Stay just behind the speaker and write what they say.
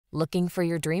Looking for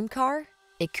your dream car?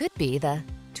 It could be the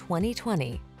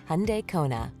 2020 Hyundai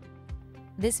Kona.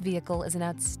 This vehicle is an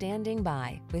outstanding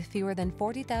buy with fewer than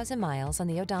 40,000 miles on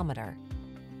the odometer.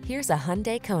 Here's a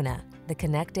Hyundai Kona, the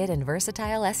connected and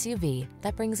versatile SUV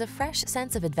that brings a fresh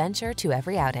sense of adventure to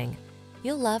every outing.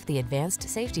 You'll love the advanced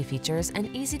safety features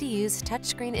and easy-to-use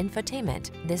touchscreen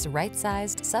infotainment this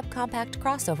right-sized subcompact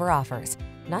crossover offers,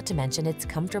 not to mention its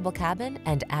comfortable cabin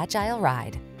and agile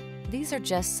ride. These are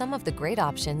just some of the great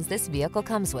options this vehicle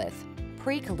comes with: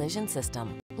 pre-collision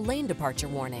system, lane departure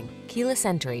warning, keyless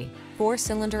entry,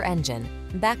 4-cylinder engine,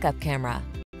 backup camera,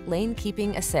 lane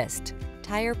keeping assist,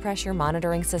 tire pressure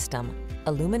monitoring system,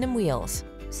 aluminum wheels,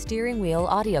 steering wheel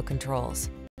audio controls,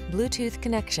 Bluetooth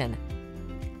connection.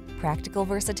 Practical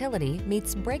versatility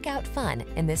meets breakout fun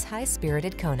in this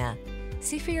high-spirited Kona.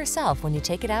 See for yourself when you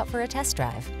take it out for a test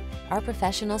drive. Our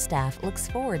professional staff looks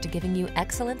forward to giving you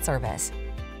excellent service.